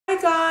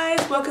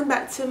welcome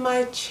back to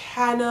my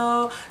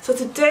channel. So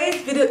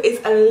today's video is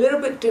a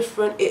little bit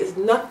different. It is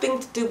nothing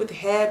to do with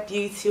hair,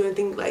 beauty or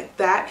anything like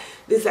that.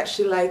 This is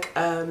actually like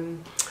a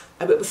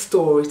bit of a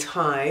story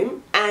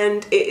time,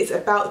 and it is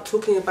about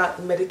talking about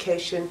the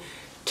medication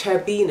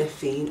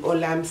Terbinafine or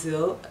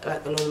lamsil,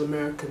 like a lot of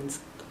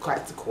Americans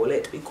like to call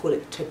it. We call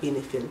it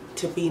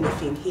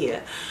Terbinafine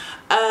here.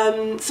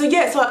 So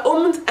yeah, so I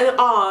ummed and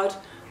ahed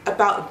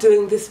about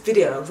doing this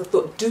video because I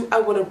thought, do I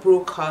want to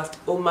broadcast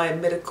all my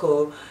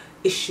medical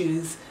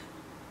issues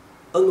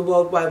on the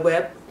World Wide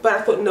Web? But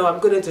I thought, no,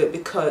 I'm going to do it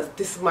because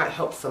this might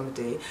help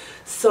somebody.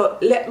 So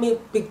let me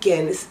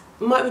begin. This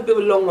might be a bit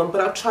of a long one, but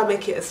I'll try and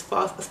make it as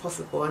fast as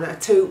possible, and I'll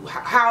tell you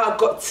how I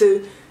got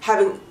to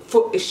having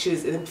foot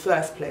issues in the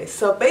first place.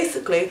 So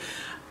basically,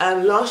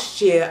 last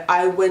year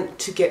I went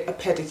to get a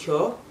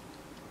pedicure.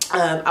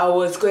 I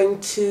was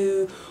going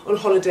on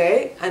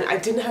holiday and I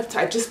didn't have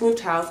time. I just moved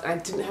house and I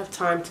didn't have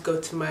time to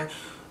go to my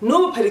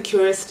normal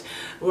pedicurist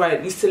where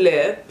I used to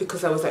live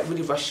because I was like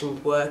really rushing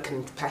with work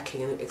and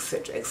packing and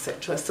etc,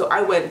 etc. So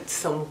I went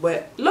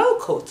somewhere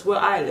local to where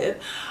I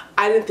live.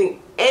 I didn't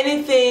think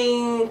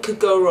anything could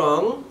go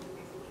wrong,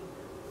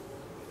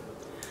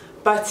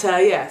 but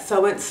yeah, so I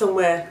went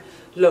somewhere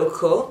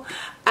local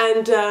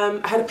and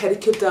I had a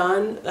pedicure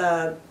done.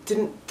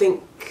 Didn't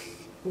think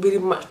really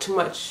too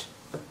much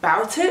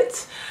about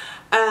it,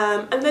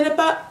 and then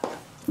about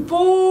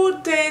 4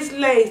 days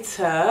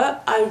later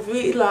I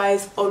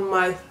realised on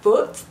my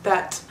foot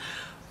that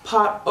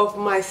part of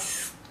my,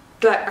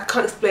 like, I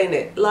can't explain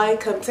it,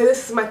 like so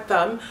this is my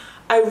thumb.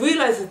 I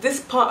realised that this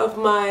part of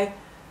my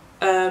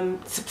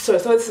so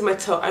this is my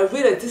toe. I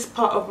realised this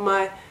part of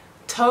my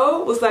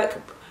toe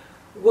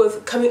was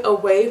coming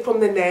away from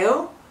the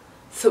nail.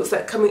 So it's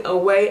like coming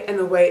away and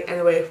away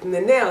and away from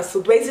the nail.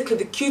 So basically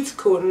the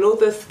cuticle and all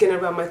the skin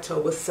around my toe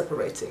was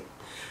separating.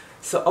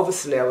 So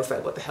obviously I was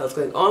like, what the hell's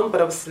going on?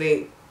 But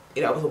obviously,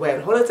 you know, I was away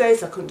on holiday,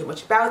 so I couldn't do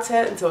much about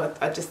it. And so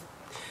I just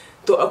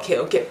thought, okay,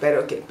 it'll get better,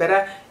 it'll get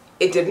better.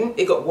 It didn't.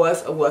 It got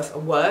worse and worse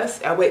and worse.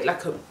 I waited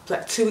like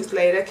 2 weeks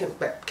later,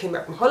 came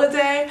back from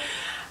holiday,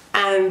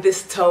 and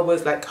this toe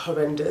was like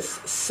horrendous.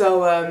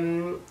 So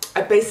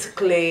I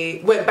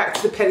basically went back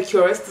to the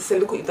pedicurist to say,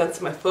 look what you've done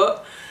to my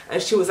foot.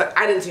 And she was like,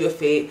 I didn't do your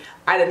feet,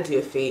 I didn't do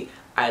your feet,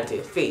 I didn't do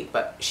your feet.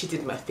 But she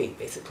did my feet,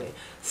 basically.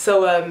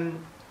 So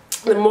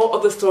the moral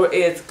of the story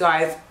is,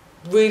 guys,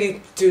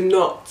 really do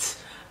not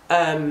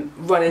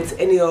run into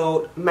any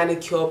old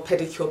manicure,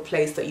 pedicure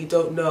place that you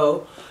don't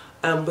know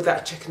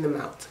without checking them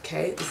out,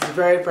 okay? This is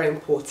very, very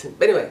important.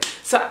 But anyway,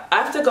 so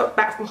after I got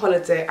back from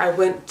holiday, I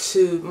went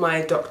to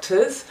my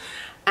doctor's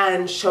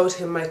and showed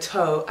him my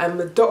toe. And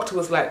the doctor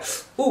was like,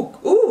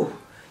 ooh,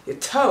 your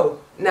toe.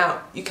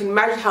 Now, you can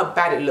imagine how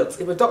bad it looks.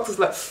 If a doctor's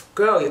like,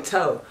 girl, your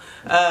toe.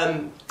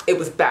 It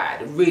was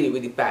bad, really,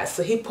 really bad.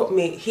 So he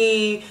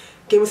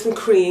gave me some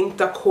cream,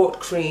 Duckhort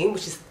cream,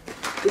 which is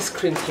this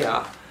cream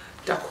here.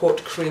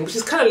 Duckhort cream, which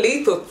is kind of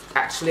lethal,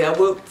 actually. I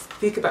will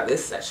speak about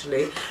this,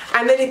 actually.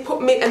 And then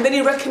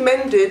he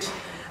recommended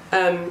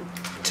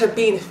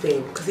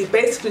Terbinafine, because he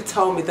basically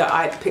told me that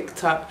I'd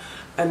picked up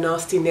a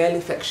nasty nail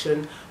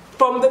infection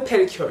from the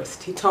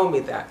pedicurist. He told me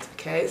that,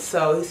 okay?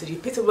 So he said, you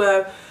picked up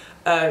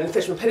an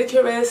infection from a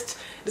pedicurist,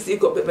 you've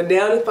got a bit of a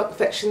nail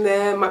infection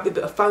there, might be a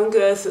bit of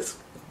fungus that's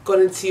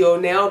gone into your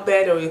nail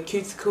bed or your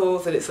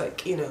cuticles, and it's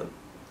like, you know,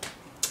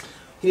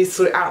 you need to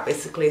sort it out,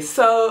 basically.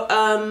 So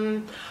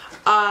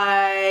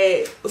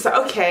I was like,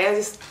 okay, I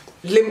just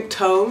limped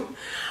home.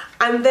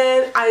 And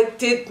then I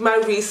did my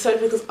research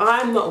because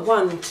I'm not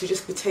one to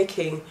just be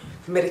taking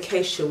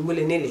medication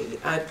willy-nilly.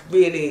 I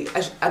mean,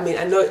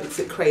 I know it's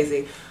a bit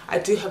crazy. I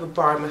do have a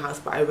bar in my house,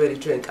 but I rarely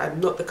drink. I'm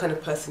not the kind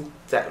of person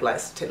that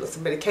likes to take lots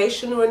of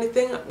medication or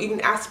anything. Even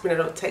aspirin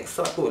I don't take,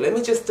 so I thought, let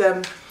me just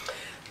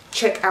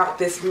check out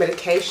this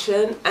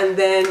medication. And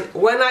then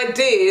when I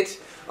did,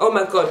 oh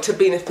my God,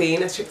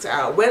 Terbinafine, I checked it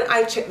out. When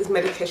I checked this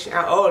medication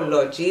out, oh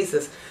Lord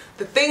Jesus,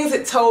 the things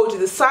it told you,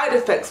 the side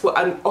effects were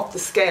off the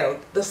scale.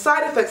 The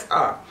side effects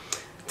are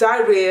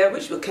diarrhea,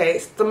 which, okay,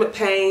 stomach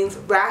pains,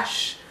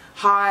 rash,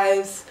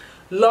 hives,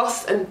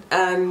 loss and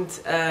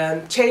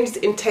changes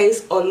in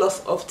taste or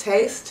loss of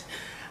taste,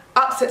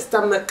 upset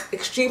stomach,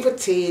 extreme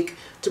fatigue,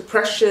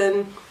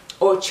 depression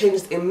or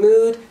changes in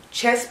mood,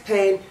 chest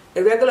pain,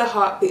 irregular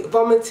heartbeat,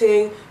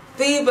 vomiting,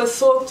 fever,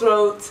 sore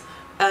throat,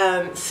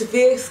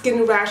 severe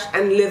skin rash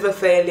and liver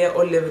failure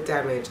or liver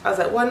damage. I was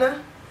like, what now?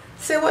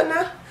 Say what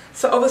now?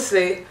 So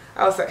obviously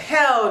I was like,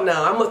 hell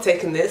no, I'm not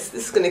taking this.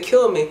 This is going to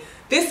kill me.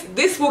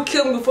 This will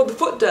kill me before the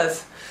foot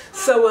does.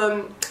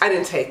 So I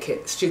didn't take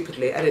it,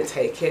 stupidly. I didn't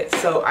take it.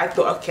 So I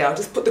thought, okay, I'll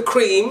just put the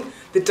cream,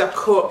 the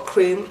Duckhort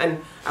cream, and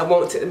I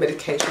won't take the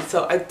medication.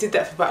 So I did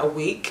that for about a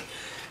week,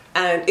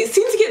 and it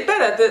seemed to get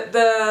better.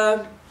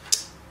 The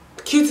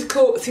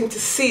cuticle seemed to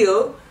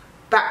seal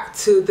back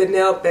to the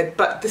nail bed,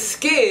 but the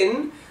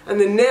skin and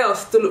the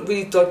nails still look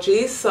really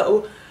dodgy.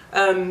 So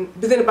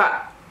within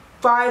about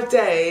 5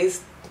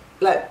 days,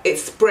 like, it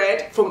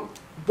spread from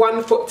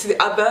one foot to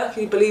the other.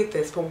 Can you believe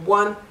this? From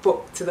one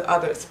foot to the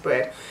other it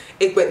spread.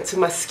 It went to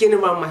my skin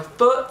around my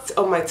foot,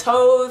 on my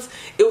toes.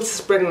 It was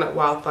spreading like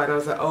wildfire, and I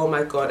was like, oh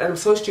my god. And I'm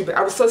so stupid.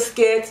 I was so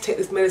scared to take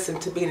this medicine,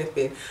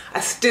 Terbinafine. I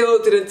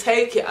still didn't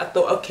take it. I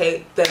thought,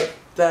 okay,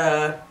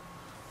 the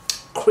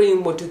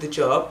cream will do the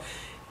job.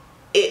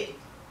 It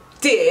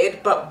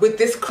did, but with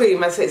this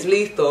cream, I say it's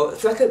lethal.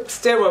 It's like a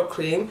steroid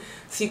cream,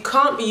 so you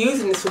can't be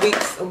using this for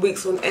weeks and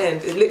weeks on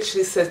end. It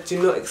literally says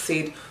do not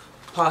exceed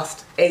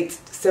past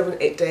 7,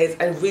 8 days,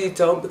 and really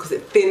don't, because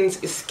it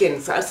thins your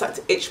skin. So I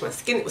started to itch my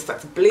skin, it would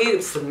start to bleed, it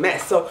was a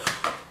mess. So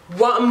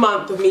 1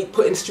 month of me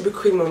putting stupid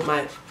cream on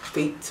my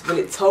feet, when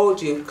it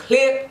told you,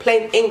 clear,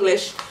 plain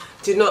English,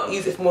 do not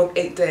use it for more than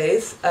 8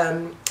 days,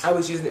 I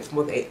was using it for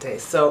more than 8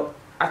 days. So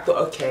I thought,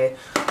 okay,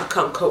 I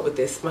can't cope with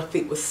this. My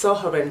feet were so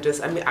horrendous.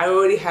 I mean, I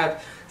already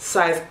have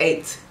size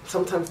 8,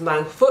 sometimes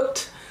 9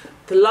 foot.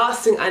 The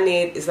last thing I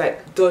need is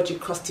like dodgy,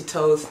 crusty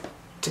toes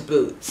to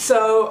boot.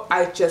 So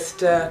I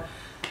just,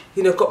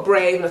 you know, got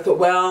brave, and I thought,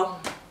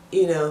 well,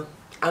 you know,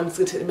 I'm just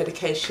gonna take the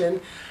medication.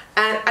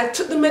 And I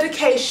took the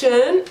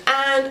medication,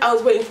 and I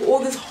was waiting for all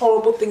these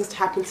horrible things to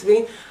happen to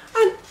me,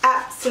 and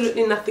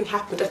absolutely nothing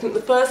happened. I think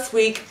the first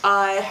week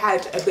I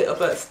had a bit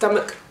of a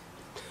stomach,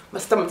 my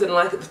stomach didn't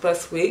like it the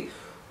first week.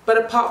 But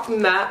apart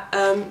from that,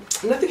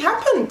 nothing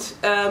happened.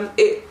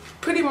 It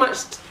pretty much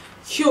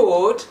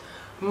cured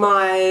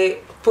my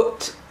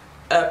foot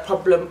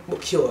problem.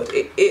 Cured.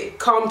 It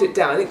calmed it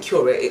down. It didn't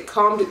cure it. It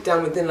calmed it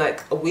down within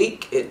like a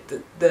week.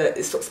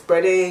 It stopped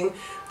spreading.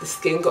 The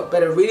skin got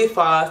better really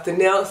fast. The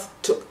nails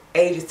took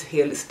ages to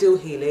heal. It's still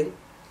healing.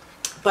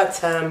 But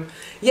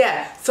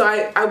yeah, so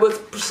I was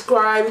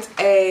prescribed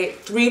a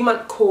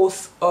 3-month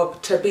course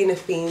of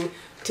Terbinafine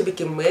to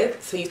begin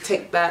with. So you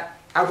take that.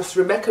 I was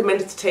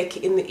recommended to take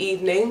it in the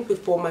evening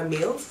before my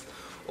meals,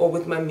 or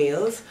with my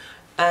meals,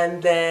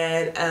 and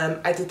then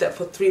I did that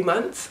for 3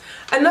 months,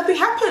 and nothing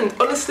happened.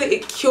 Honestly,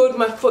 it cured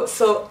my foot.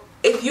 So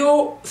if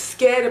you're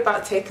scared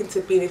about taking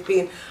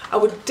Terbinafine, I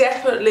would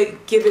definitely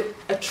give it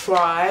a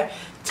try.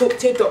 Talk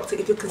to your doctor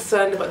if you're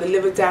concerned about the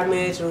liver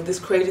damage and all these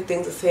crazy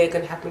things that say are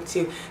going to happen to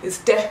you. It's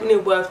definitely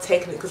worth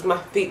taking it, because my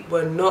feet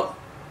were not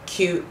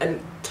cute, and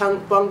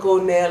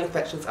fungal nail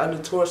infections are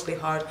notoriously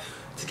hard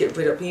to get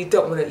rid of. But you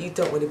don't want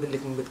to be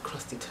living with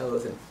crusty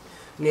toes and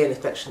nail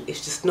infection.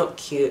 It's just not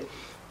cute.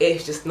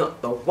 It's just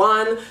not the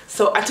one.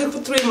 So I took it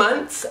for 3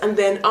 months, and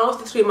then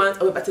after 3 months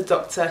I went back to the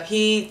doctor.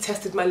 He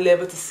tested my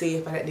liver to see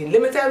if I had any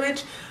liver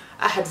damage.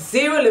 I had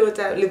 0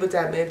 liver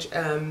damage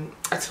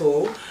at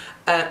all,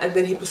 and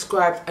then he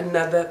prescribed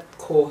another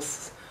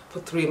course for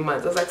 3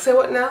 months. I was like, say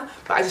what now?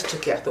 But I just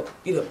took it. I thought,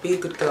 you know, be a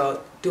good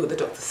girl, do what the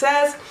doctor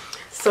says.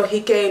 So he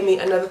gave me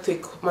another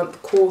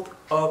 3-month course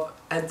of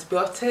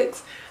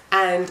antibiotics,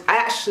 and I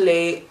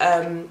actually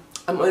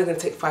I'm only going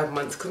to take 5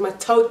 months, because my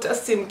toe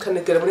does seem kind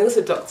of good. When I go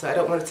to the doctor, I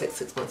don't want to take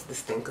 6 months of this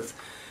thing, because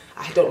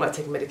I don't like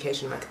taking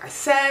medication, like I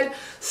said.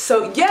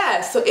 So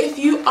yeah, so if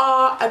you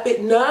are a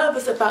bit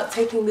nervous about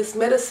taking this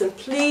medicine,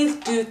 please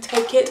do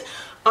take it.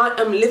 I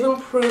am living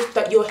proof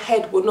that your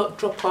head will not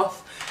drop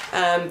off.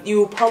 You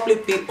will probably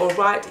be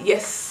alright.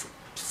 Yes,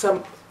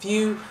 some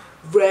few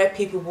rare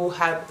people will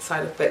have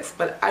side effects,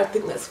 but I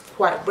think that's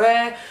quite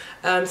rare.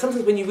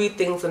 Sometimes when you read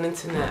things on the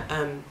internet,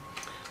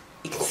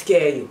 it can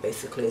scare you,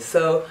 basically.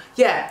 So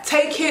yeah,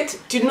 take it.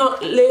 Do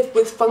not live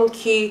with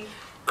funky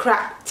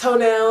crap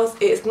toenails.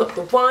 It is not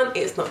the one.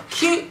 It's not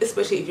cute,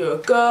 especially if you're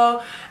a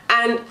girl.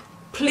 And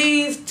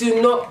please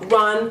do not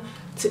run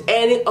to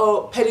any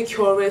old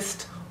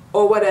pedicurist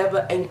or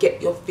whatever and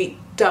get your feet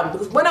done.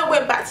 Because when I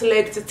went back to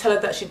lady to tell her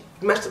that she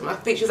mashed up my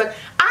feet, she was like,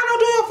 I don't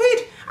do your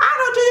feet. I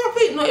don't do your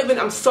feet. Not even,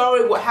 I'm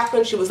sorry, what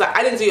happened? She was like,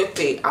 I didn't do your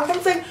feet. I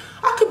was saying,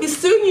 I could be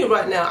suing you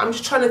right now. I'm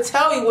just trying to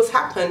tell you what's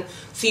happened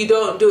so you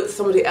don't do it to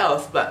somebody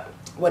else. But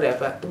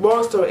whatever. The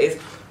moral story is,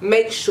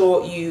 make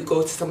sure you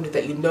go to somebody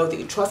that you know, that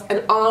you trust,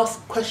 and ask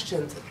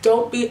questions.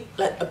 Don't be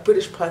like a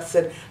British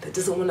person that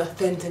doesn't want to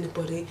offend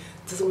anybody,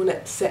 doesn't want to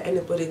upset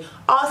anybody.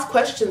 Ask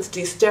questions. Do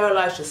you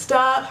sterilize your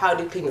stuff? How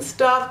do you clean your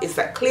stuff? Is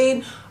that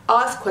clean?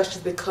 Ask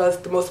questions,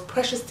 because the most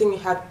precious thing you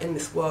have in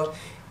this world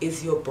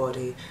is your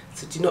body.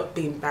 So do not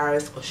be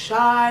embarrassed or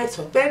shy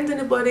to offend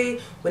anybody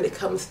when it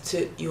comes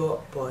to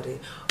your body.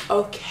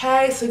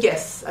 Okay, so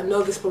yes, I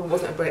know this probably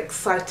wasn't a very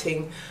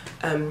exciting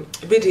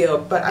video,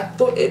 but I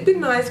thought it'd be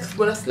nice,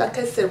 because like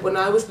I said, when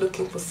I was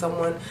looking for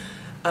someone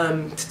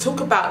to talk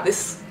about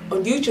this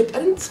on YouTube, I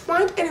didn't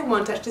find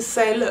anyone to actually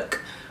say,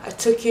 look, I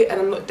took it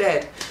and I'm not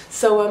dead.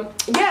 So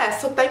yeah,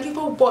 so thank you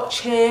for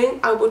watching.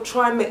 I will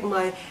try and make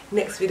my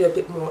next video a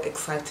bit more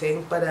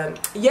exciting, but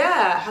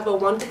yeah, have a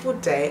wonderful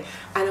day,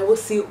 and I will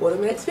see you all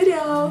in my next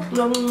video.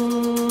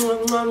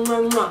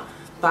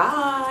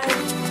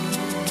 Bye.